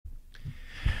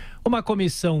Uma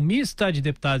comissão mista de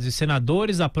deputados e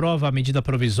senadores aprova a medida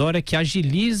provisória que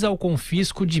agiliza o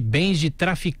confisco de bens de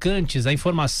traficantes. A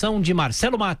informação de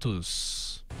Marcelo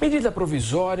Matos. Medida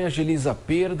provisória agiliza a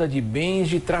perda de bens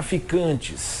de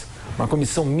traficantes. Uma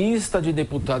comissão mista de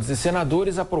deputados e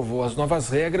senadores aprovou as novas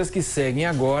regras que seguem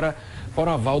agora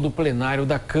para o aval do plenário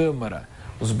da Câmara.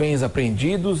 Os bens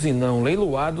apreendidos e não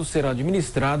leiloados serão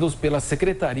administrados pela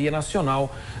Secretaria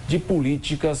Nacional de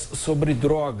Políticas sobre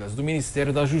Drogas do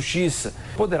Ministério da Justiça.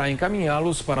 Poderá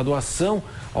encaminhá-los para doação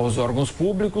aos órgãos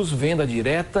públicos, venda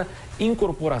direta,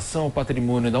 incorporação ao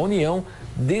patrimônio da União,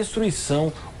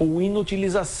 destruição ou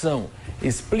inutilização.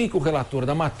 Explica o relator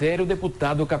da matéria, o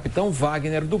deputado Capitão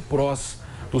Wagner do PROS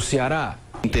do Ceará.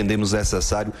 Entendemos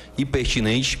necessário e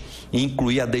pertinente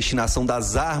incluir a destinação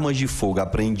das armas de fogo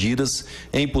apreendidas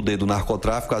em poder do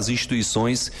narcotráfico às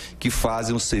instituições que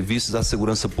fazem os serviços da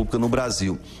segurança pública no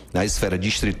Brasil, na esfera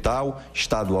distrital,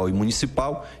 estadual e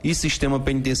municipal e sistema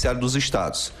penitenciário dos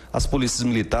estados. As polícias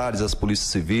militares, as polícias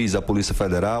civis, a Polícia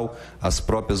Federal, as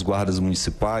próprias guardas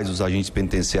municipais, os agentes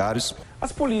penitenciários.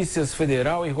 As polícias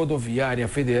federal e rodoviária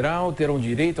federal terão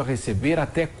direito a receber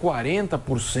até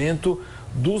 40%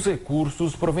 dos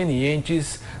recursos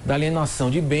provenientes da alienação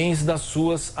de bens das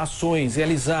suas ações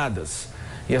realizadas.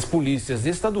 E as polícias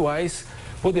estaduais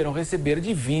poderão receber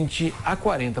de 20% a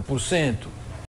 40%.